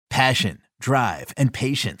Passion, drive, and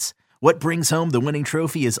patience. What brings home the winning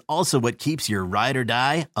trophy is also what keeps your ride or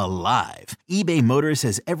die alive. eBay Motors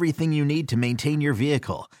has everything you need to maintain your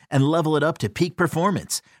vehicle and level it up to peak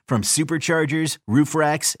performance, from superchargers, roof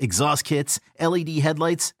racks, exhaust kits, LED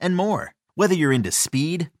headlights, and more. Whether you're into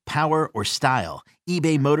speed, power, or style,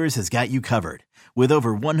 eBay Motors has got you covered. With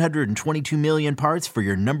over 122 million parts for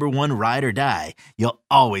your number one ride or die, you'll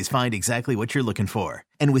always find exactly what you're looking for.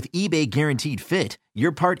 And with eBay Guaranteed Fit,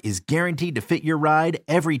 your part is guaranteed to fit your ride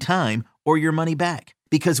every time or your money back.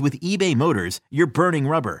 Because with eBay Motors, you're burning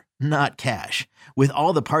rubber, not cash. With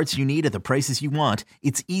all the parts you need at the prices you want,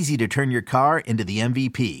 it's easy to turn your car into the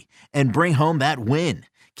MVP and bring home that win.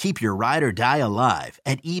 Keep your ride or die alive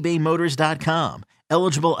at ebaymotors.com.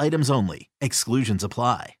 Eligible items only. Exclusions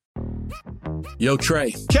apply. Yo,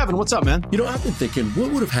 Trey. Kevin, what's up, man? You know, I've been thinking,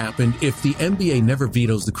 what would have happened if the NBA never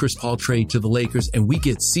vetoes the Chris Paul trade to the Lakers and we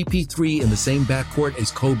get CP3 in the same backcourt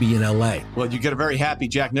as Kobe in LA? Well, you get a very happy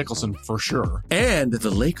Jack Nicholson for sure. And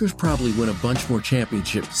the Lakers probably win a bunch more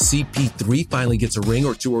championships. CP3 finally gets a ring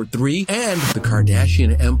or two or three, and the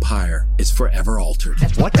Kardashian empire is forever altered.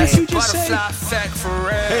 What did you just say?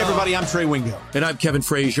 Hey, everybody, I'm Trey Wingo. And I'm Kevin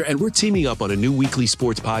Frazier, and we're teaming up on a new weekly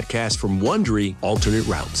sports podcast from Wondery, Alternate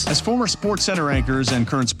Routes. As former Sports Center anchors and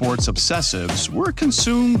current sports obsessives, we're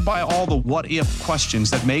consumed by all the what-if questions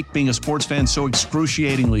that make being a sports fan so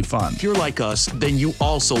excruciatingly fun. If you're like us, then you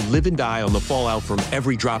also live and die on the fallout from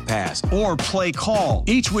every drop pass. Or play call.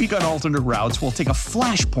 Each week on Alternate Routes, we'll take a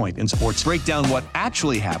flashpoint in sports, break down what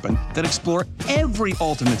actually happened, then explore every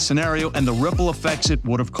alternate scenario and the ripple effects it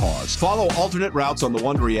would have caused. Follow Alternate Routes on the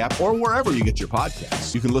Wondery app or wherever you get your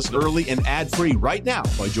podcasts. You can listen early and ad-free right now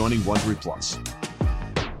by joining Wondery Plus.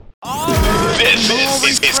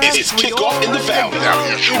 This is Kickoff in the Valley.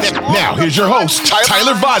 Now here's your host,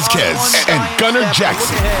 Tyler Vazquez and Gunnar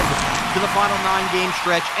Jackson. To the final 9-game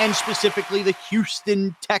stretch, and specifically the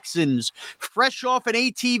Houston Texans. Fresh off an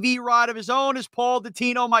ATV ride of his own is Paul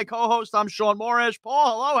Dottino, my co-host. I'm Sean Morris.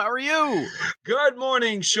 Paul, hello, how are you? Good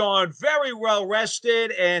morning, Sean. Very well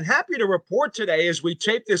rested and happy to report today as we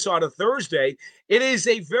tape this on a Thursday. It is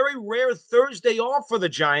a very rare Thursday off for the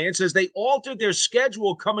Giants as they altered their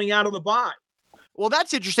schedule coming out of the bye. Well,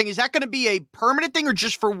 that's interesting. Is that going to be a permanent thing or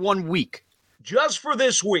just for 1 week? Just for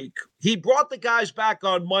this week. He brought the guys back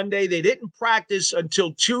on Monday. They didn't practice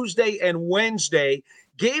until Tuesday and Wednesday.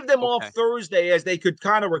 Gave them off Thursday as they could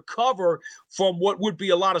kind of recover from what would be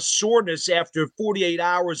a lot of soreness after 48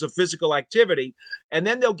 hours of physical activity. And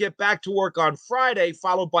then they'll get back to work on Friday,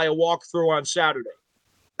 followed by a walkthrough on Saturday.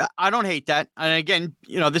 I don't hate that. And again,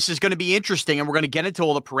 you know, this is going to be interesting, and we're going to get into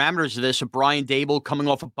all the parameters of this. Of Brian Dable coming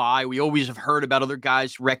off a bye. We always have heard about other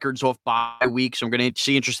guys' records off bye weeks. So I'm going to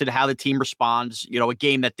see interested in how the team responds. You know, a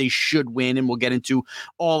game that they should win, and we'll get into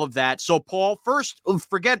all of that. So, Paul, first,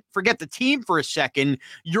 forget the team for a second.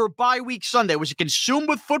 Your bye week Sunday, was it consumed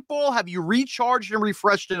with football? Have you recharged and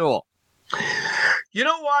refreshed it all? You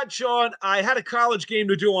know what, Sean? I had a college game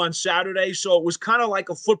to do on Saturday, so it was kind of like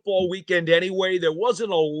a football weekend anyway. There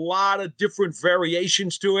wasn't a lot of different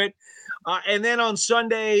variations to it. And then on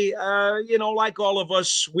Sunday, like all of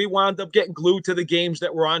us, we wound up getting glued to the games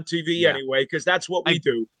that were on TV anyway, because that's what we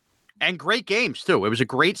do. And great games, too. It was a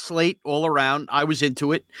great slate all around. I was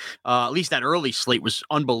into it. At least that early slate was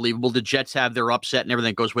unbelievable. The Jets have their upset and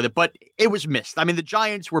everything that goes with it. But it was missed. I mean, the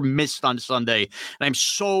Giants were missed on Sunday, and I'm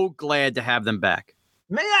so glad to have them back.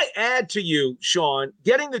 May I add to you, Sean,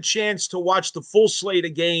 getting the chance to watch the full slate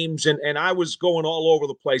of games, and I was going all over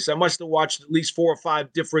the place. I must have watched at least 4 or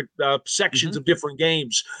 5 different sections of different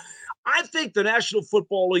games. I think the National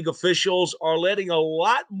Football League officials are letting a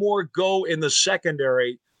lot more go in the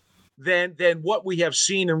secondary than what we have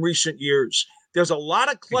seen in recent years. There's a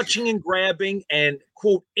lot of clutching and grabbing and,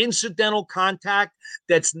 quote, incidental contact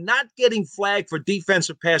that's not getting flagged for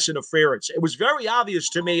defensive pass interference. It was very obvious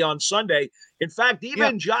to me on Sunday. In fact,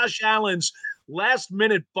 even Josh Allen's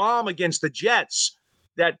last-minute bomb against the Jets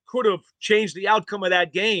that could have changed the outcome of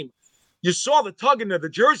that game, you saw the tugging of the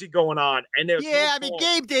jersey going on. And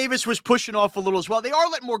Gabe Davis was pushing off a little as well. They are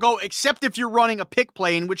letting more go, except if you're running a pick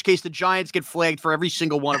play, in which case the Giants get flagged for every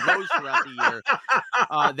single one of those throughout the year.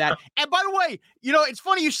 And by the way, you know, it's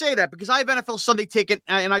funny you say that because I have NFL Sunday Ticket,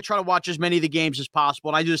 and I try to watch as many of the games as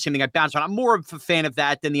possible, and I do the same thing. I bounce on. I'm more of a fan of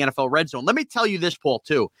that than the NFL Red Zone. Let me tell you this, Paul,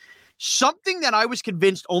 too. Something that I was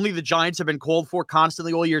convinced only the Giants have been called for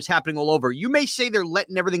constantly all year is happening all over. You may say they're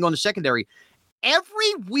letting everything go in the secondary.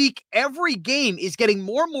 every week, every game is getting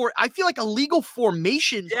more and more. I feel like illegal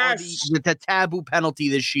formations are the taboo penalty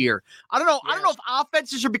this year. I don't know. I don't know if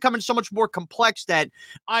offenses are becoming so much more complex that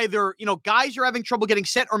either, guys are having trouble getting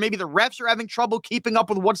set or maybe the refs are having trouble keeping up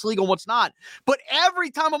with what's legal and what's not. But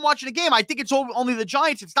every time I'm watching a game, I think it's only the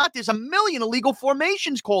Giants. It's not. There's a million illegal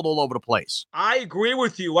formations called all over the place. I agree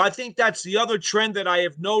with you. I think that's the other trend that I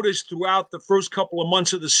have noticed throughout the first couple of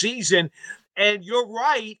months of the season. And you're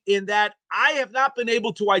right in that I have not been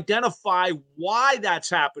able to identify why that's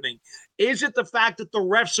happening. Is it the fact that the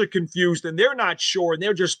refs are confused and they're not sure and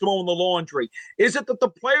they're just throwing the laundry? Is it that the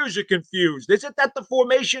players are confused? Is it that the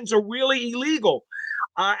formations are really illegal?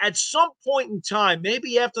 At some point in time,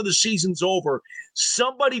 maybe after the season's over,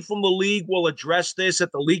 somebody from the league will address this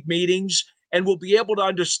at the league meetings and we'll be able to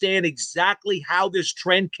understand exactly how this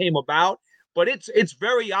trend came about. But it's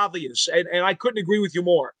very obvious, and I couldn't agree with you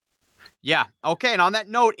more. Yeah. Okay. And on that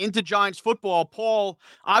note, into Giants football, Paul,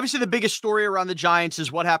 obviously the biggest story around the Giants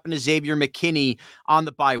is what happened to Xavier McKinney on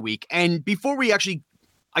the bye week. And before we actually,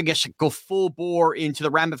 I guess, go full bore into the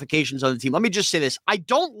ramifications of the team, let me just say this. I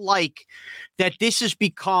don't like that this has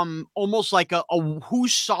become almost like a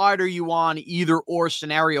whose side are you on either or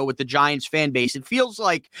scenario with the Giants fan base. It feels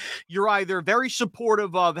like you're either very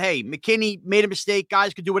supportive of, hey, McKinney made a mistake,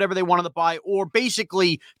 guys could do whatever they want on the bye, or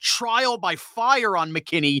basically trial by fire on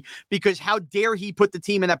McKinney because how dare he put the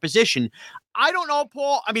team in that position. I don't know,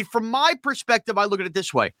 Paul. I mean, from my perspective, I look at it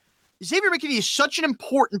this way. Xavier McKinney is such an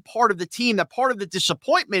important part of the team that part of the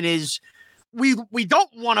disappointment is we don't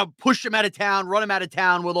want to push him out of town, run him out of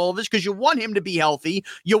town with all of this because you want him to be healthy.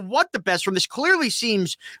 You want the best from this. Clearly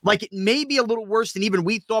seems like it may be a little worse than even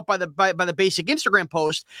we thought by the basic Instagram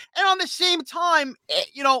post. And on the same time,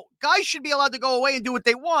 guys should be allowed to go away and do what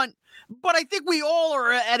they want. But I think we all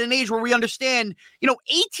are at an age where we understand,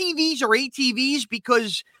 ATVs are ATVs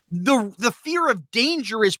because the fear of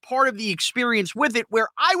danger is part of the experience with it, where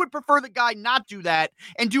I would prefer the guy not do that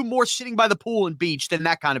and do more sitting by the pool and beach than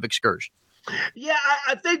that kind of excursion. Yeah,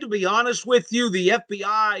 I think, to be honest with you, the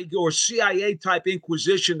FBI or CIA type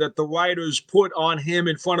inquisition that the writers put on him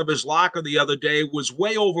in front of his locker the other day was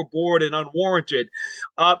way overboard and unwarranted.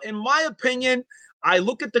 In my opinion, I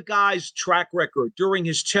look at the guy's track record during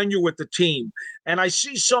his tenure with the team, and I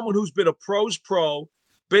see someone who's been a pro's pro,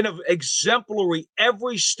 been exemplary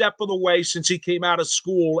every step of the way since he came out of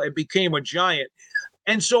school and became a Giant.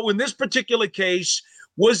 And so in this particular case,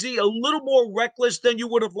 was he a little more reckless than you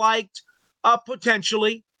would have liked?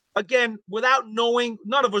 Potentially. Again, without knowing,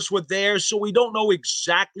 none of us were there, so we don't know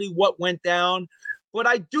exactly what went down. But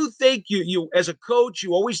I do think you as a coach,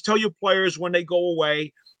 you always tell your players when they go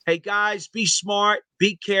away, hey, guys, be smart,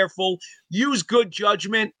 be careful, use good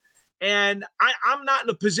judgment. And I'm not in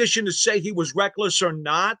a position to say he was reckless or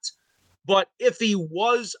not, but if he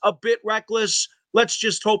was a bit reckless, let's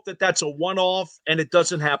just hope that that's a one-off and it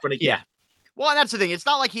doesn't happen again. Yeah. Well, and that's the thing. It's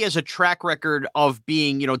not like he has a track record of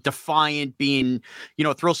being, defiant, being,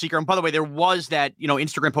 a thrill seeker. And by the way, there was that,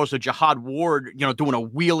 Instagram post of Jihad Ward, doing a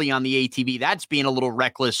wheelie on the ATV. That's being a little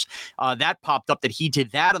reckless. That popped up that he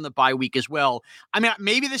did that on the bye week as well. I mean,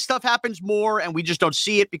 maybe this stuff happens more and we just don't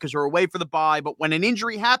see it because we're away for the bye. But when an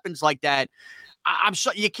injury happens like that,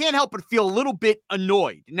 you can't help but feel a little bit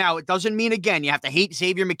annoyed. Now, it doesn't mean, again, you have to hate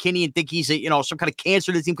Xavier McKinney and think he's some kind of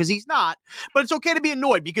cancer to the team, because he's not. But it's okay to be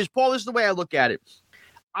annoyed because, Paul, this is the way I look at it.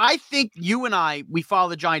 I think you and we follow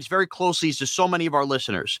the Giants very closely, as do so many of our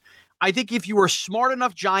listeners. I think if you were a smart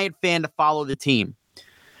enough Giant fan to follow the team,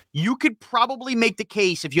 you could probably make the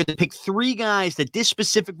case, if you had to pick three guys that this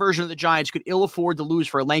specific version of the Giants could ill afford to lose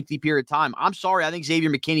for a lengthy period of time. I'm sorry, I think Xavier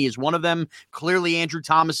McKinney is one of them. Clearly, Andrew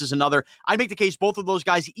Thomas is another. I'd make the case both of those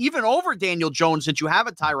guys, even over Daniel Jones, since you have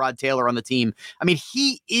a Tyrod Taylor on the team. I mean,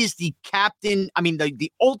 he is the captain. I mean,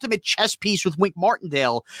 the ultimate chess piece with Wink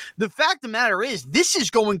Martindale. The fact of the matter is, this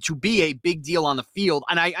is going to be a big deal on the field.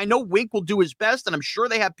 And I know Wink will do his best, and I'm sure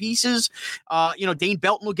they have pieces. Dane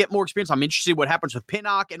Belton will get more experience. I'm interested in what happens with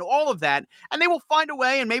Pinnock and all of that, and they will find a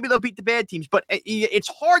way, and maybe they'll beat the bad teams. But it's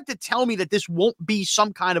hard to tell me that this won't be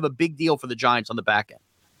some kind of a big deal for the Giants on the back end.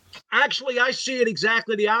 Actually, I see it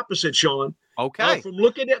exactly the opposite, Sean. Okay. From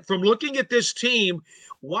looking at this team,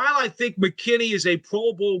 while I think McKinney is a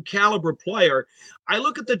Pro Bowl caliber player, I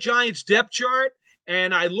look at the Giants depth chart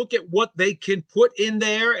and I look at what they can put in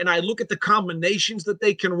there, and I look at the combinations that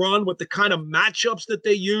they can run with the kind of matchups that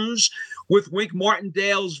they use with Wink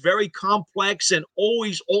Martindale's very complex and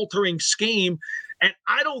always altering scheme. And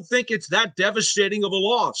I don't think it's that devastating of a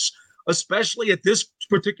loss, especially at this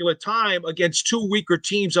particular time against two weaker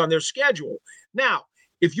teams on their schedule. Now,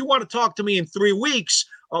 if you want to talk to me in 3 weeks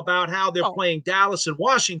about how they're playing Dallas and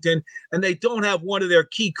Washington, and they don't have one of their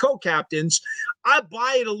key co-captains. I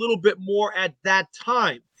buy it a little bit more at that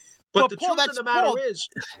time. But the Paul, truth of the matter is,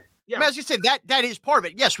 I mean, as you said, that is part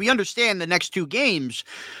of it. Yes, we understand the next two games.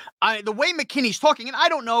 The way McKinney's talking, and I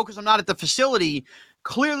don't know because I'm not at the facility,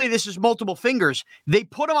 clearly this is multiple fingers. They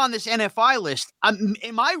put him on this NFI list.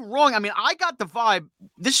 Am I wrong? I mean, I got the vibe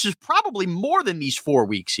this is probably more than these 4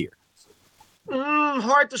 weeks here.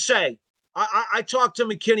 Hard to say. I talked to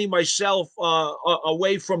McKinney myself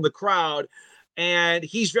away from the crowd, and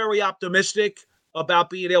he's very optimistic about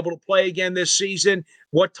being able to play again this season.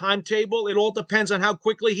 What timetable? It all depends on how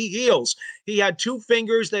quickly he heals. He had 2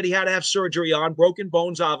 fingers that he had to have surgery on, broken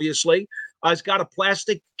bones, obviously. He's got a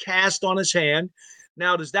plastic cast on his hand.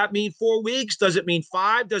 Now, does that mean 4 weeks? Does it mean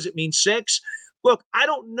 5? Does it mean 6? Look, I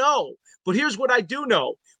don't know. But here's what I do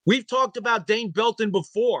know. We've talked about Dane Belton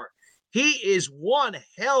before. He is one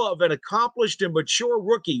hell of an accomplished and mature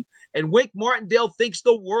rookie, and Wink Martindale thinks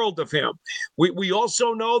the world of him. We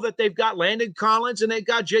also know that they've got Landon Collins and they've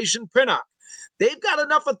got Jason Pinnock. They've got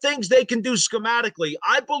enough of things they can do schematically.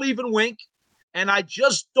 I believe in Wink, and I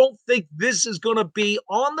just don't think this is going to be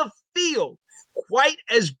on the field quite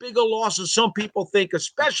as big a loss as some people think,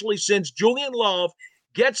 especially since Julian Love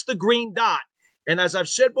gets the green dot. And as I've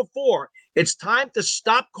said before, it's time to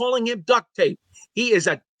stop calling him duct tape. He is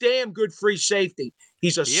a damn good free safety.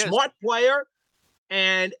 He's a smart player.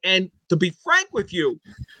 And to be frank with you,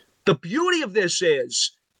 the beauty of this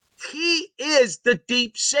is he is the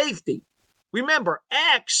deep safety. Remember,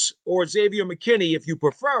 X, or Xavier McKinney, if you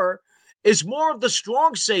prefer, is more of the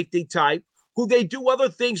strong safety type who they do other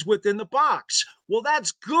things with in the box. Well,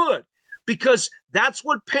 that's good because that's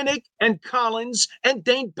what Pinnock and Collins and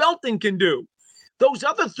Dane Belton can do. Those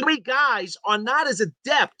other 3 guys are not as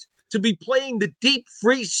adept to be playing the deep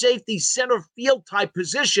free safety center field type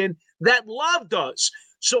position that Love does.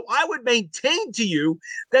 So I would maintain to you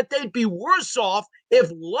that they'd be worse off if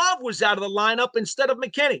Love was out of the lineup instead of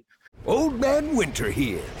McKinney. Old Man Winter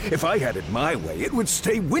here. If I had it my way, it would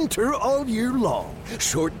stay winter all year long.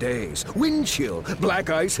 Short days, wind chill, black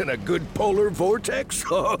ice, and a good polar vortex.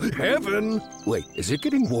 Oh, heaven. Wait, is it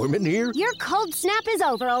getting warm in here? Your cold snap is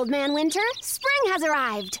over, Old Man Winter. Spring has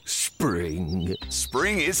arrived. Spring.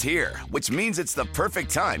 Spring is here, which means it's the perfect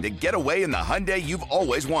time to get away in the Hyundai you've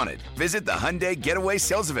always wanted. Visit the Hyundai Getaway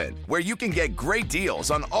Sales Event, where you can get great deals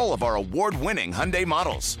on all of our award-winning Hyundai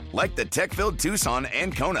models, like the tech-filled Tucson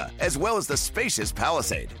and Kona, as well as the spacious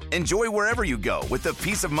Palisade. Enjoy wherever you go with the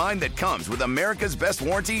peace of mind that comes with America's best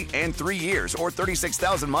warranty and 3 years or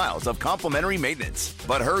 36,000 miles of complimentary maintenance.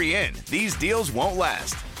 But hurry in, these deals won't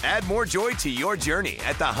last. Add more joy to your journey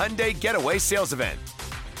at the Hyundai Getaway Sales Event.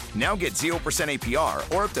 Now get 0%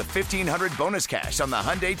 APR or up to $1,500 bonus cash on the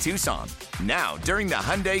Hyundai Tucson. Now, during the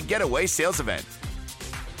Hyundai Getaway Sales Event.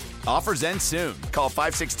 Offers end soon. Call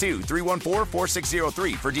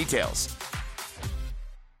 562-314-4603 for details.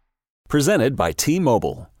 Presented by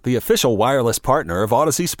T-Mobile, the official wireless partner of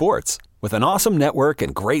Odyssey Sports. With an awesome network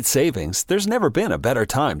and great savings, there's never been a better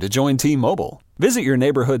time to join T-Mobile. Visit your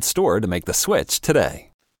neighborhood store to make the switch today.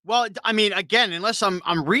 Well, I mean, again, unless I'm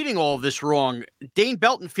reading all of this wrong, Dane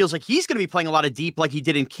Belton feels like he's going to be playing a lot of deep like he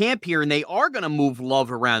did in camp here, and they are going to move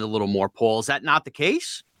Love around a little more, Paul. Is that not the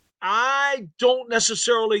case? I don't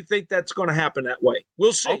necessarily think that's going to happen that way.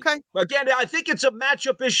 We'll see. Okay. Again, I think it's a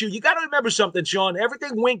matchup issue. You got to remember something, Sean.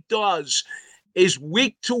 Everything Wink does is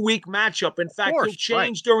week-to-week matchup. In fact, he'll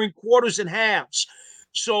change during quarters and halves.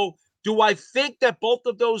 So do I think that both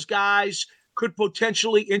of those guys could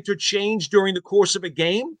potentially interchange during the course of a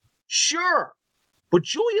game? Sure. But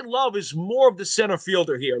Julian Love is more of the center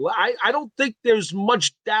fielder here. I don't think there's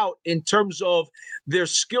much doubt in terms of their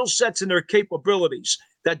skill sets and their capabilities.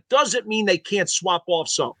 That doesn't mean they can't swap off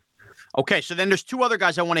some. Okay, so then there's 2 other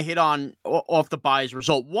guys I want to hit on off the bye as a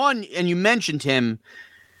result. One, and you mentioned him,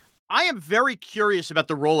 I am very curious about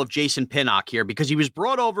the role of Jason Pinnock here because he was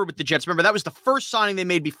brought over with the Jets. Remember, that was the first signing they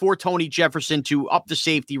made before Tony Jefferson to up the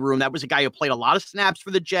safety room. That was a guy who played a lot of snaps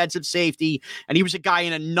for the Jets at safety, and he was a guy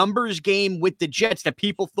in a numbers game with the Jets that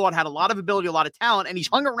people thought had a lot of ability, a lot of talent, and he's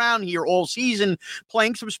hung around here all season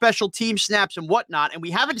playing some special team snaps and whatnot, and we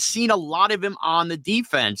haven't seen a lot of him on the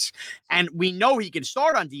defense, and we know he can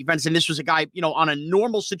start on defense, and this was a guy, you know, on a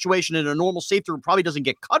normal situation in a normal safety room, probably doesn't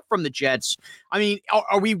get cut from the Jets. I mean,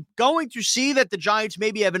 are we going to see that the Giants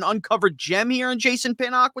maybe have an uncovered gem here in Jason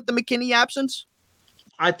Pinnock with the McKinney absence?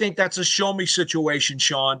 I think that's a show-me situation,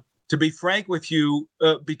 Sean. To be frank with you,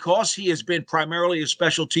 because he has been primarily a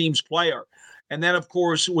special teams player, and then, of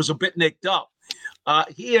course, was a bit nicked up,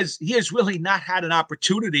 he has really not had an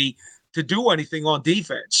opportunity to do anything on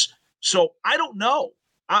defense. So I don't know.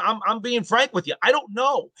 I'm being frank with you. I don't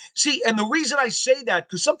know. See, and the reason I say that,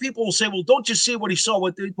 because some people will say, well, don't you see what he saw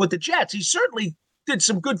with the Jets? He certainly did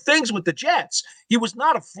some good things with the Jets. He was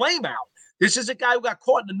not a flame out. This is a guy who got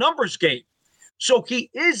caught in the numbers game. So he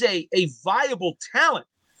is a viable talent.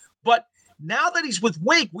 But now that he's with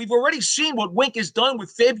Wink, we've already seen what Wink has done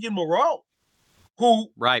with Fabian Moreau, who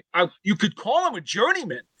you could call him a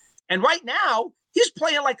journeyman. And right now, he's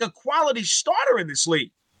playing like a quality starter in this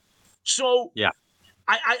league. So yeah.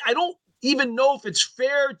 I don't even know if it's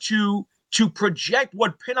fair to project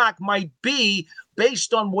what Pinnock might be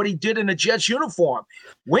based on what he did in a Jets uniform.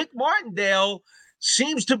 Wink Martindale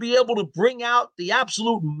seems to be able to bring out the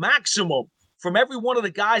absolute maximum from every one of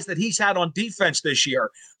the guys that he's had on defense this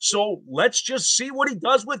year. So let's just see what he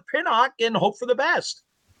does with Pinnock and hope for the best.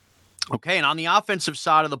 Okay, and on the offensive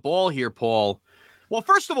side of the ball here, Paul, well,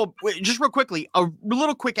 first of all, just real quickly, a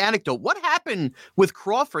little quick anecdote. What happened with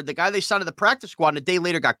Crawford, the guy they signed to the practice squad, and a day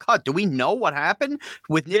later got cut? Do we know what happened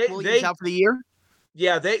with Nick Williams out for the year?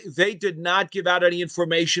 Yeah, they did not give out any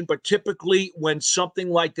information, but typically when something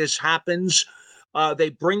like this happens, they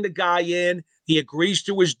bring the guy in, he agrees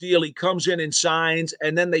to his deal, he comes in and signs,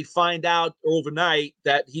 and then they find out overnight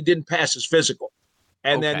that he didn't pass his physical,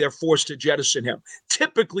 and then they're forced to jettison him.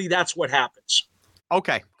 Typically, that's what happens.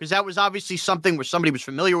 Okay, because that was obviously something where somebody was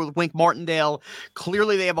familiar with Wink Martindale.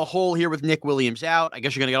 Clearly, they have a hole here with Nick Williams out. I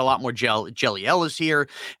guess you're going to get a lot more Jelly Ellis here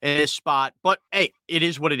in this spot. But, hey, it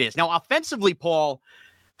is what it is. Now, offensively, Paul,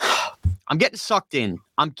 I'm getting sucked in.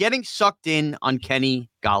 I'm getting sucked in on Kenny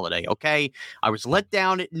Golladay, okay? I was let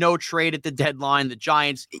down at no trade at the deadline. The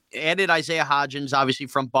Giants added Isaiah Hodgins, obviously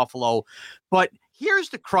from Buffalo. But here's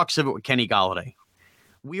the crux of it with Kenny Golladay.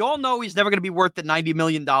 We all know he's never going to be worth the $90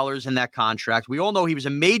 million in that contract. We all know he was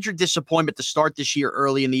a major disappointment to start this year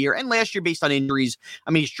early in the year and last year based on injuries.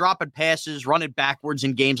 I mean, he's dropping passes, running backwards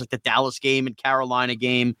in games like the Dallas game and Carolina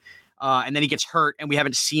game. And then he gets hurt, and we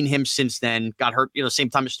haven't seen him since then. Got hurt, same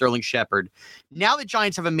time as Sterling Shepard. Now the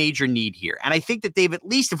Giants have a major need here. And I think that they've at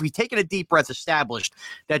least, if we've taken a deep breath, established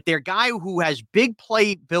that their guy who has big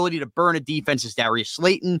play ability to burn a defense is Darius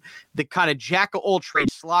Slayton. The kind of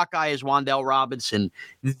jack-of-all-trades slot guy is Wan'Dale Robinson.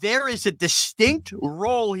 There is a distinct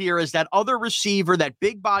role here as that other receiver, that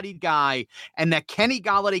big-bodied guy, and that Kenny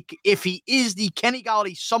Golladay, if he is the Kenny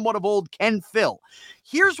Golladay somewhat of old, can fill.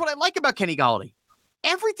 Here's what I like about Kenny Golladay.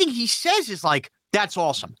 Everything he says is like, that's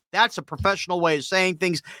awesome. That's a professional way of saying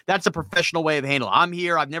things. That's a professional way of handling. I'm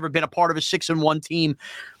here. I've never been a part of a 6-1 team.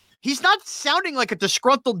 He's not sounding like a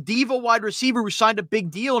disgruntled diva wide receiver who signed a big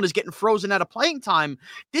deal and is getting frozen out of playing time.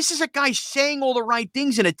 This is a guy saying all the right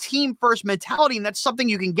things in a team-first mentality, and that's something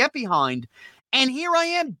you can get behind. And here I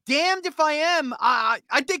am, damned if I am. I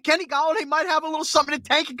think Kenny Golladay might have a little something to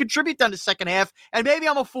tank and contribute down the second half, and maybe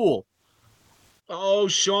I'm a fool. Oh,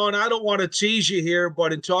 Sean, I don't want to tease you here,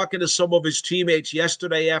 but in talking to some of his teammates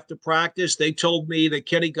yesterday after practice, they told me that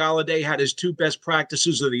Kenny Golladay had his 2 best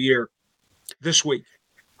practices of the year this week.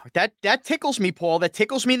 That tickles me, Paul. That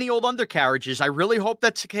tickles me in the old undercarriages. I really hope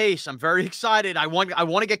that's the case. I'm very excited. I want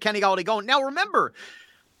to get Kenny Golladay going. Now, remember,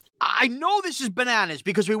 I know this is bananas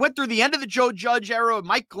because we went through the end of the Joe Judge era,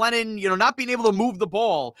 Mike Glennon, not being able to move the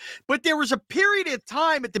ball. But there was a period of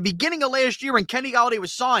time at the beginning of last year when Kenny Golladay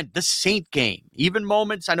was signed, the Saint game, even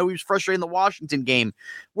moments. I know he was frustrated in the Washington game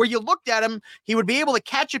where you looked at him, he would be able to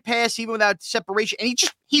catch a pass even without separation. And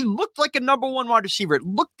he looked like a number 1 wide receiver. It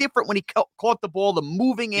looked different when he caught the ball, the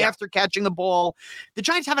moving after catching the ball. The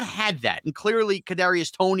Giants haven't had that. And clearly,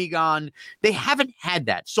 Kadarius Toney gone. They haven't had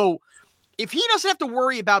that. So, if he doesn't have to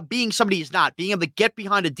worry about being somebody he's not, being able to get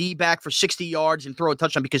behind a D-back for 60 yards and throw a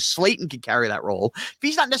touchdown because Slayton can carry that role, if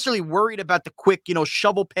he's not necessarily worried about the quick,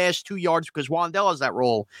 shovel pass 2 yards because Wan'Dale has that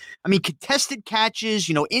role, I mean, contested catches,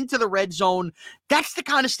 into the red zone, that's the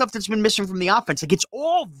kind of stuff that's been missing from the offense. Like, it's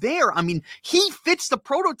all there. I mean, he fits the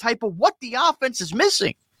prototype of what the offense is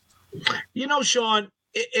missing. Sean,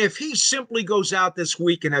 if he simply goes out this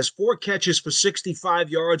week and has 4 catches for 65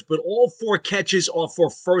 yards, but all 4 catches are for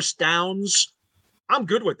first downs, I'm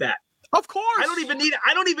good with that. Of course. I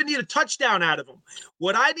don't even need a touchdown out of him.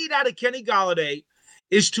 What I need out of Kenny Golladay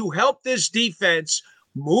is to help this defense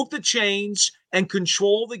move the chains and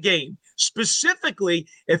control the game. Specifically,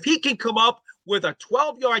 if he can come up with a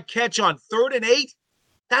 12-yard catch on 3rd and 8,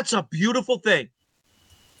 that's a beautiful thing.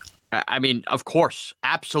 I mean, of course,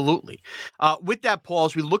 absolutely. With that, Paul,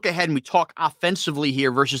 as we look ahead and we talk offensively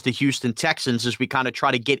here versus the Houston Texans as we kind of try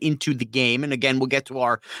to get into the game. And again, we'll get to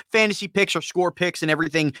our fantasy picks, our score picks, and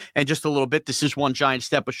everything in just a little bit. This is One Giant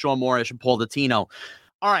Step with Sean Morris and Paul Dottino.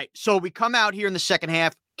 All right, so we come out here in the second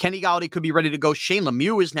half. Kenny Golladay could be ready to go. Shane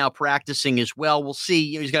Lemieux is now practicing as well. We'll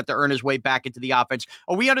see. He's got to earn his way back into the offense.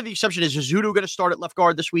 Are we under the assumption, is Zudu going to start at left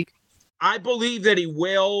guard this week? I believe that he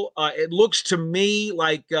will. It looks to me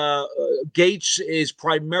like Gates is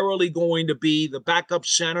primarily going to be the backup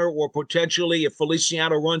center, or potentially if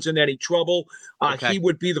Feliciano runs into any trouble, he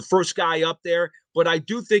would be the first guy up there. But I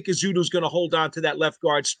do think Azudu's going to hold on to that left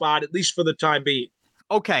guard spot, at least for the time being.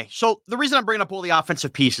 Okay, so the reason I'm bringing up all the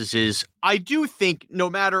offensive pieces is I do think no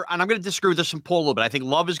matter, and I'm going to disagree with this from Paul a little bit, I think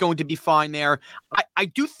Love is going to be fine there. I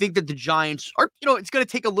do think that the Giants are, it's going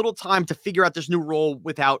to take a little time to figure out this new role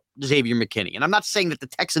without Xavier McKinney. And I'm not saying that the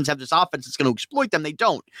Texans have this offense that's going to exploit them. They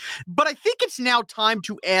don't. But I think it's now time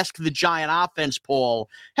to ask the Giant offense, Paul,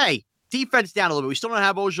 hey, defense down a little bit. We still don't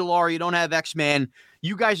have Ojulari. You don't have X-Man.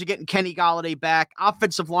 You guys are getting Kenny Golladay back.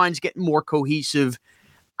 Offensive line's getting more cohesive.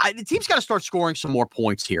 The team's got to start scoring some more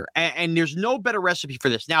points here, and there's no better recipe for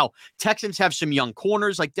this. Now, Texans have some young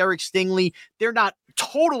corners like Derek Stingley. They're not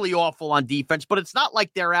totally awful on defense, but it's not like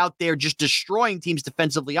they're out there just destroying teams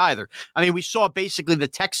defensively either. I mean, we saw basically the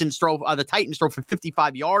Titans throw for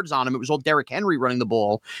 55 yards on him. It was all Derrick Henry running the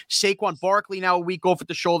ball. Saquon Barkley now a week off with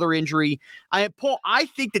the shoulder injury. Paul, I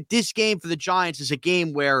think that this game for the Giants is a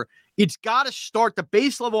game where it's got to start the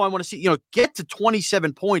base level. I want to see, get to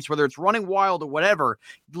 27 points, whether it's running wild or whatever.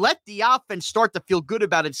 Let the offense start to feel good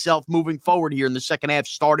about itself moving forward here in the second half,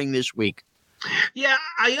 starting this week. Yeah,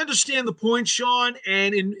 I understand the point, Sean.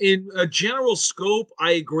 And in a general scope,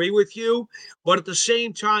 I agree with you. But at the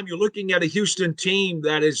same time, you're looking at a Houston team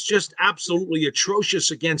that is just absolutely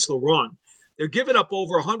atrocious against the run. They're giving up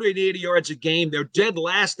over 180 yards a game. They're dead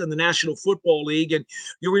last in the National Football League. And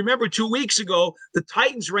you remember 2 weeks ago, the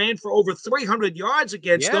Titans ran for over 300 yards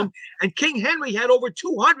against them, and King Henry had over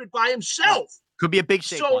 200 by himself. Could be a big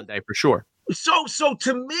save one day for sure. So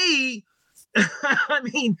to me, I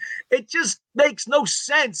mean, it just makes no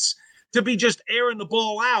sense to be just airing the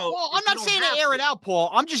ball out. Well, I'm not saying to air it out, Paul.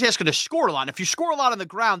 I'm just asking to score a lot. If you score a lot on the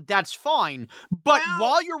ground, that's fine. But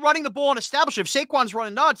while you're running the ball and establishing, if Saquon's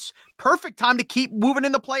running nuts, perfect time to keep moving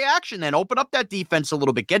into play action then. Open up that defense a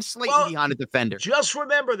little bit. Get Slayton behind a defender. Just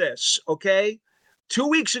remember this, okay? 2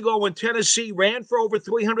 weeks ago when Tennessee ran for over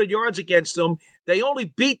 300 yards against them, they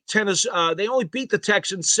only beat the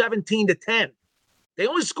Texans 17-10. They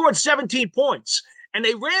only scored 17 points, and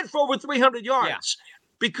they ran for over 300 yards. Yeah.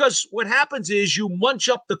 Because what happens is you munch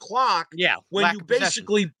up the clock when you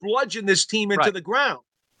basically bludgeon this team into the ground.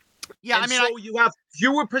 Yeah, and you have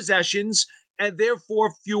fewer possessions and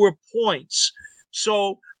therefore fewer points.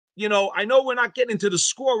 So, I know we're not getting into the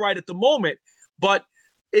score right at the moment, but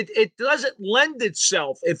it doesn't lend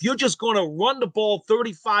itself. If you're just going to run the ball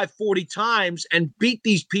 35, 40 times and beat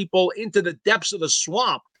these people into the depths of the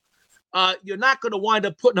swamp, you're not going to wind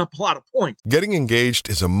up putting up a lot of points. Getting engaged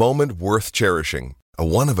is a moment worth cherishing. A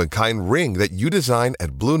one-of-a-kind ring that you design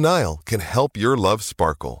at Blue Nile can help your love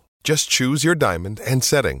sparkle. Just choose your diamond and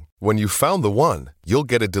setting. When you've found the one, you'll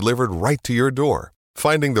get it delivered right to your door.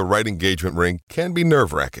 Finding the right engagement ring can be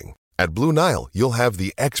nerve-wracking. At Blue Nile, you'll have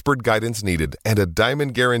the expert guidance needed and a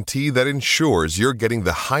diamond guarantee that ensures you're getting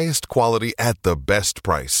the highest quality at the best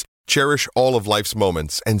price. Cherish all of life's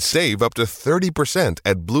moments and save up to 30%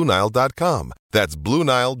 at BlueNile.com. That's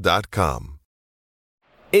BlueNile.com.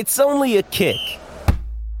 It's only a kick.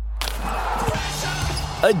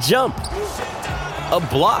 A jump, a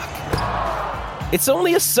block. It's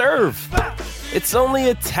only a serve. It's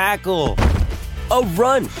only a tackle, a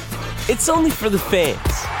run. It's only for the fans.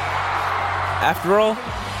 After all,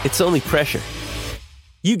 it's only pressure.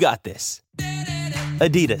 You got this.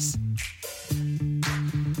 Adidas.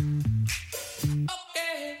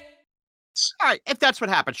 All right, if that's what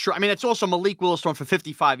happens, sure. I mean, it's also Malik Willis throwing for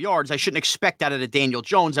 55 yards. I shouldn't expect that out of Daniel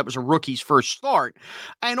Jones. That was a rookie's first start.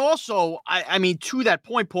 And also, I mean, to that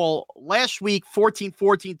point, Paul, last week,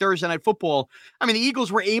 14-14 Thursday Night Football, I mean, the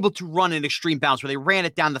Eagles were able to run an extreme bounce where they ran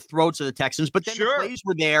it down the throats of the Texans, but then the plays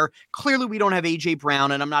were there. Clearly, we don't have A.J.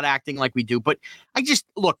 Brown, and I'm not acting like we do. But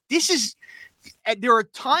there are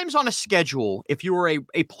times on a schedule, if you were a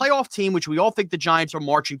playoff team, which we all think the Giants are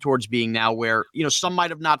marching towards being now, where, some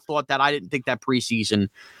might have not thought that. I didn't think that preseason,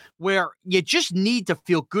 where you just need to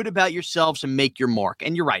feel good about yourselves and make your mark.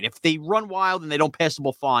 And you're right. If they run wild and they don't pass the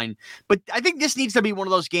ball, fine. But I think this needs to be one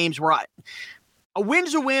of those games where a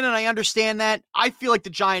win's a win, and I understand that. I feel like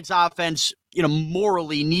the Giants offense,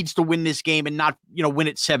 morally needs to win this game and not, win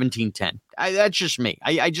it 17-10. That's just me.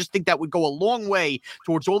 I just think that would go a long way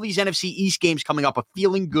towards all these NFC East games coming up of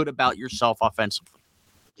feeling good about yourself offensively.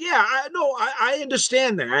 Yeah, I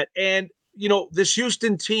understand that. And, this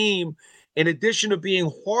Houston team in addition to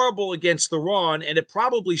being horrible against the run, and it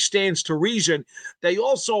probably stands to reason, they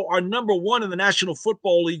also are number one in the National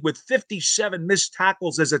Football League with 57 missed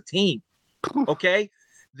tackles as a team. Okay?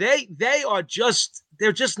 They're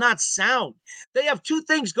just not sound. They have two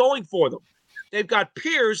things going for them. They've got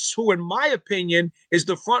Pierce, who, in my opinion, is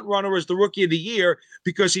the front runner as the Rookie of the Year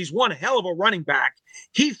because he's one hell of a running back.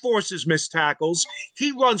 He forces missed tackles.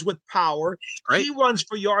 He runs with power. He runs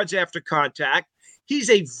for yards after contact. He's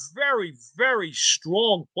a very, very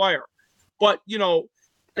strong player. But,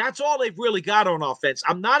 that's all they've really got on offense.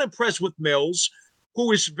 I'm not impressed with Mills,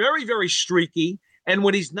 who is very, very streaky. And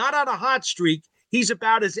when he's not on a hot streak, he's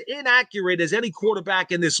about as inaccurate as any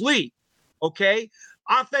quarterback in this league. Okay?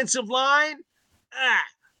 Offensive line,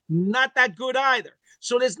 not that good either.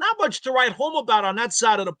 So there's not much to write home about on that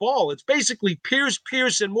side of the ball. It's basically Pierce,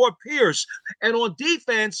 and more Pierce. And on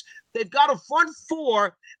defense, they've got a front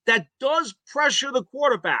four that does pressure the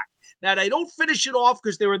quarterback. Now, they don't finish it off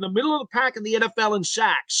because they're in the middle of the pack in the NFL in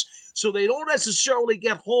sacks. So they don't necessarily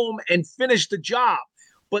get home and finish the job.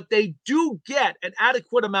 But they do get an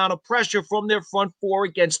adequate amount of pressure from their front four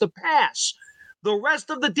against the pass. The rest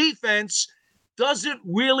of the defense doesn't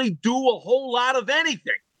really do a whole lot of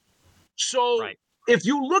anything. So if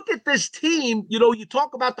you look at this team, you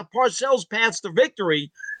talk about the Parcells paths to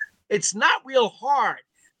victory, it's not real hard.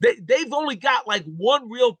 They've only got like one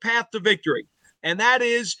real path to victory, and that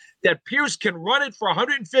is that Pierce can run it for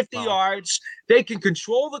 150 yards, they can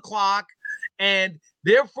control the clock, and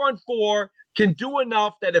their front four can do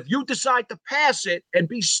enough that if you decide to pass it and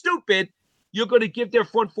be stupid, you're going to give their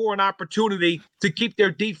front four an opportunity to keep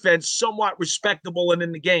their defense somewhat respectable and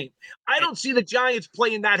in the game. I don't see the Giants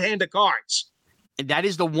playing that hand of cards. And that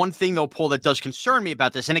is the one thing, though, Paul, that does concern me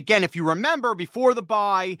about this. And again, if you remember, before the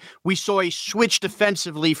bye, we saw a switch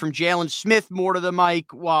defensively from Jalen Smith more to the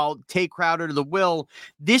Mike while Tay Crowder to the Will.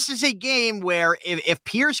 This is a game where if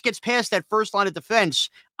Pierce gets past that first line of defense,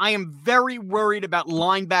 I am very worried about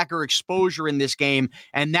linebacker exposure in this game,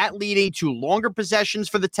 and that leading to longer possessions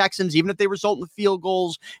for the Texans, even if they result in field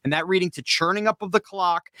goals, and that leading to churning up of the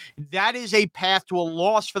clock. That is a path to a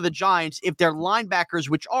loss for the Giants if their linebackers,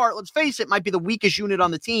 which are, let's face it, might be the weakest unit on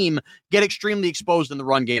the team, get extremely exposed in the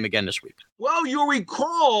run game again this week. Well, you'll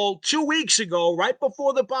recall 2 weeks ago, right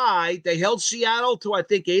before the bye, they held Seattle to, I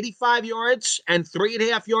think, 85 yards and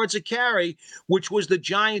 3.5 yards a carry, which was the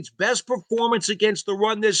Giants' best performance against the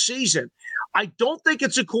run this season. I don't think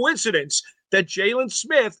it's a coincidence that Jalen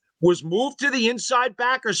Smith was moved to the inside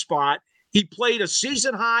backer spot. He played a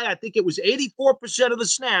season high, I think it was 84% of the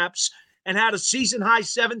snaps, and had a season high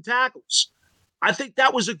 7 tackles. I think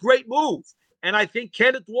that was a great move. And I think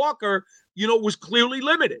Kenneth Walker, was clearly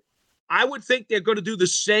limited. I would think they're going to do the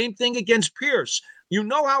same thing against Pierce. You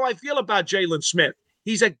know how I feel about Jalen Smith.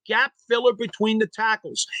 He's a gap filler between the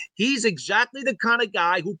tackles. He's exactly the kind of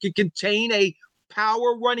guy who can contain a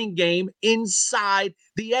power running game inside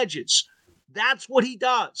the edges. That's what he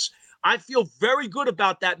does. I feel very good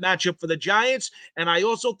about that matchup for the Giants, and I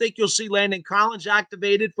also think you'll see Landon Collins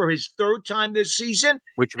activated for his 3rd time this season.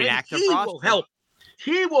 Which would be active roster.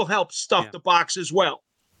 He will help stuff the box as well.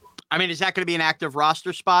 I mean, is that going to be an active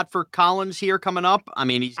roster spot for Collins here coming up? I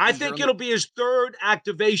mean, I think it'll be his 3rd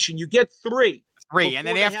activation. You get 3. And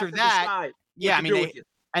then after that,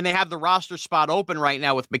 they have the roster spot open right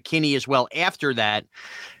now with McKinney as well after that.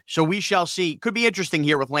 So we shall see. Could be interesting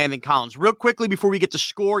here with Landon Collins. Real quickly before we get to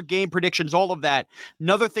score, game predictions, all of that.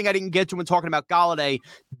 Another thing I didn't get to when talking about Golladay,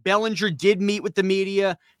 Bellinger did meet with the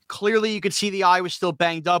media. Clearly, you could see the eye was still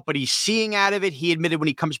banged up, but he's seeing out of it. He admitted when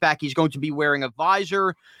he comes back, he's going to be wearing a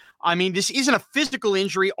visor. I mean, this isn't a physical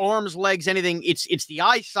injury, arms, legs, anything. It's the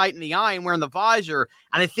eyesight and the eye and wearing the visor.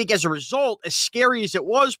 And I think as a result, as scary as it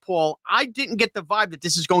was, Paul, I didn't get the vibe that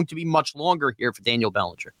this is going to be much longer here for Daniel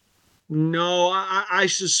Bellinger. No, I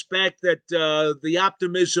suspect that the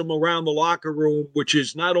optimism around the locker room, which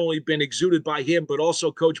has not only been exuded by him, but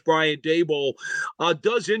also Coach Brian Daboll,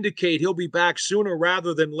 does indicate he'll be back sooner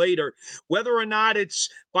rather than later. Whether or not it's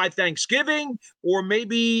by Thanksgiving or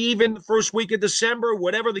maybe even the first week of December,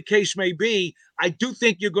 whatever the case may be, I do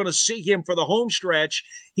think you're going to see him for the home stretch.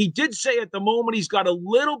 He did say at the moment he's got a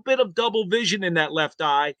little bit of double vision in that left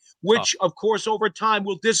eye, which, of course, over time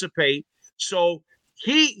will dissipate. So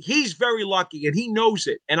He's very lucky, and he knows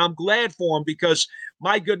it, and I'm glad for him because,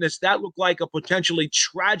 my goodness, that looked like a potentially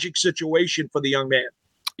tragic situation for the young man.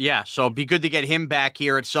 Yeah, so it'd be good to get him back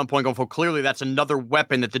here at some point going forward. Clearly, that's another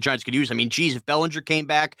weapon that the Giants could use. I mean, geez, if Bellinger came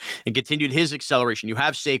back and continued his acceleration, you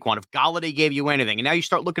have Saquon. If Golladay gave you anything, and now you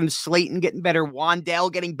start looking at Slayton getting better,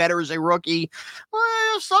 Wandale getting better as a rookie,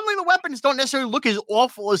 well, suddenly the weapons don't necessarily look as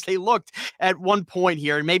awful as they looked at one point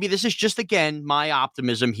here. And maybe this is just, again, my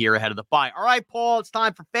optimism here ahead of the bye. All right, Paul, it's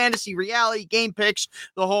time for fantasy, reality, game picks,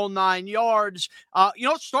 the whole 9 yards.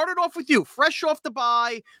 Started off with you. Fresh off the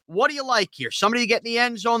bye, what do you like here? Somebody to get in the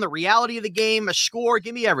end zone, the reality of the game, a score,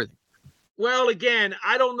 give me everything. Well, again,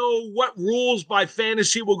 I don't know what rules by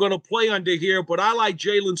fantasy we're going to play under here, but I like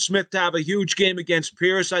Jalen Smith to have a huge game against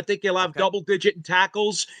Pierce. I think he'll have double-digit in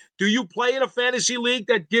tackles. Do you play in a fantasy league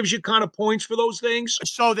that gives you kind of points for those things?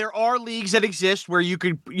 So there are leagues that exist where you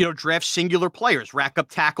could, draft singular players, rack up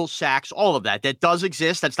tackles, sacks, all of that. That does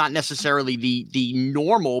exist. That's not necessarily the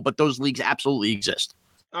normal, but those leagues absolutely exist.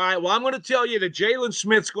 All right, well, I'm going to tell you that Jalen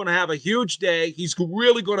Smith's going to have a huge day. He's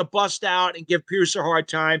really going to bust out and give Pierce a hard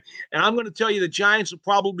time. And I'm going to tell you the Giants will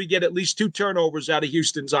probably get at least 2 turnovers out of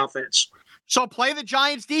Houston's offense. So play the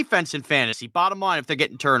Giants defense in fantasy. Bottom line, if they're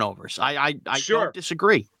getting turnovers. I don't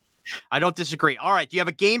disagree. I don't disagree. All right, do you have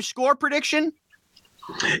a game score prediction?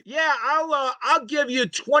 Yeah, I'll give you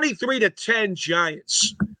 23-10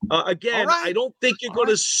 Giants. Again, right. I don't think you're going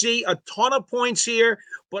to see a ton of points here,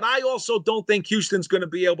 but I also don't think Houston's going to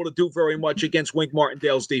be able to do very much against Wink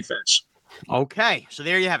Martindale's defense. Okay, so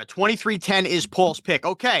there you have it. 23-10 is Paul's pick.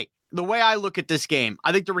 Okay, the way I look at this game,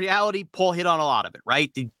 I think the reality, Paul hit on a lot of it, right?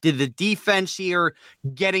 Did the defense here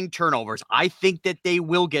getting turnovers? I think that they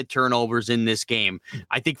will get turnovers in this game.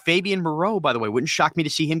 I think Fabian Moreau, by the way, wouldn't shock me to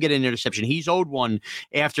see him get an interception. He's owed one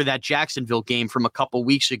after that Jacksonville game from a couple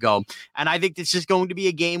weeks ago. And I think this is going to be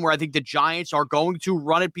a game where I think the Giants are going to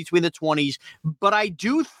run it between the 20s. But I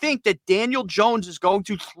do think that Daniel Jones is going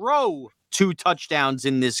to throw 2 touchdowns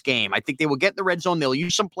in this game. I think they will get in the red zone. They'll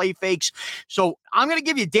use some play fakes. So I'm going to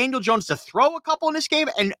give you Daniel Jones to throw a couple in this game.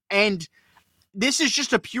 And this is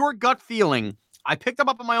just a pure gut feeling. I picked him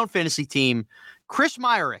up on my own fantasy team. Chris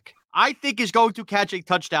Myarick, I think, is going to catch a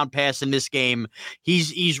touchdown pass in this game.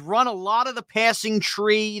 He's run a lot of the passing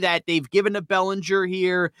tree that they've given to Bellinger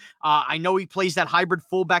here. I know he plays that hybrid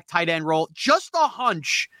fullback tight end role. Just a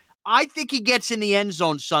hunch. I think he gets in the end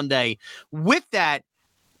zone Sunday. With that,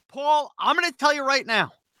 Paul, I'm going to tell you right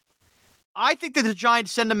now, I think that the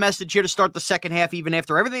Giants send a message here to start the second half, even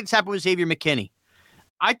after everything that's happened with Xavier McKinney.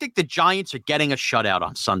 I think the Giants are getting a shutout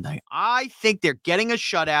on Sunday. I think they're getting a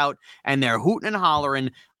shutout, and they're hooting and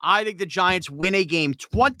hollering. I think the Giants win a game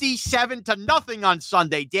 27-0 on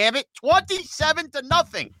Sunday, damn it.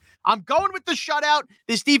 27-0. I'm going with the shutout.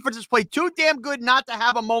 This defense has played too damn good not to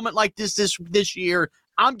have a moment like this year.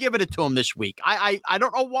 I'm giving it to him this week. I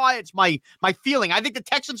don't know why. It's my feeling. I think the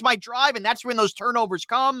Texans might drive, and that's when those turnovers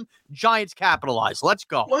come. Giants capitalize. Let's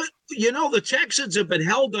go. Well, the Texans have been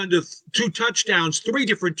held under 2 touchdowns 3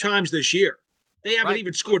 different times this year. They haven't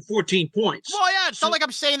even scored 14 points. Well, yeah, it's not like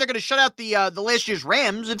I'm saying they're going to shut out the last year's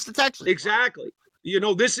Rams. It's the Texans. Exactly.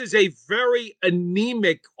 This is a very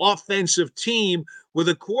anemic offensive team with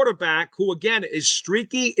a quarterback who, again, is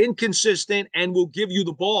streaky, inconsistent, and will give you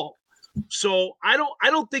the ball. So I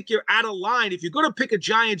don't think you're out of line. If you're going to pick a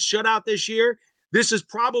Giants shutout this year, this is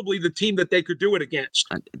probably the team that they could do it against.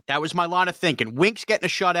 That was my line of thinking. Wink's getting a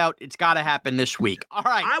shutout. It's got to happen this week. All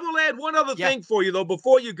right. I will add one other thing for you, though,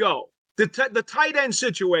 before you go. The tight end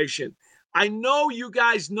situation. I know you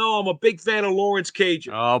guys know I'm a big fan of Lawrence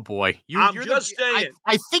Cajun. Oh, boy. I'm just saying.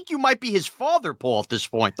 I think you might be his father, Paul, at this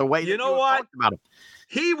point, the way you know what? About him.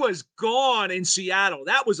 He was gone in Seattle.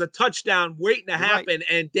 That was a touchdown waiting to happen,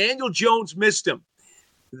 and Daniel Jones missed him.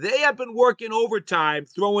 They have been working overtime,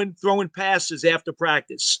 throwing passes after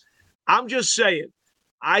practice. I'm just saying,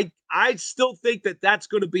 I still think that that's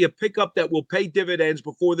going to be a pickup that will pay dividends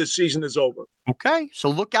before this season is over. Okay, so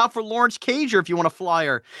look out for Lawrence Cager if you want a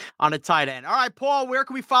flyer on a tight end. All right, Paul, where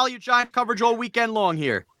can we follow your Giant coverage all weekend long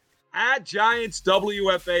here? At Giants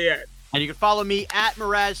WFAN. And you can follow me at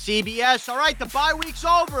Mraz CBS. All right, the bye week's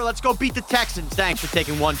over. Let's go beat the Texans. Thanks for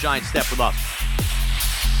taking one giant step with us.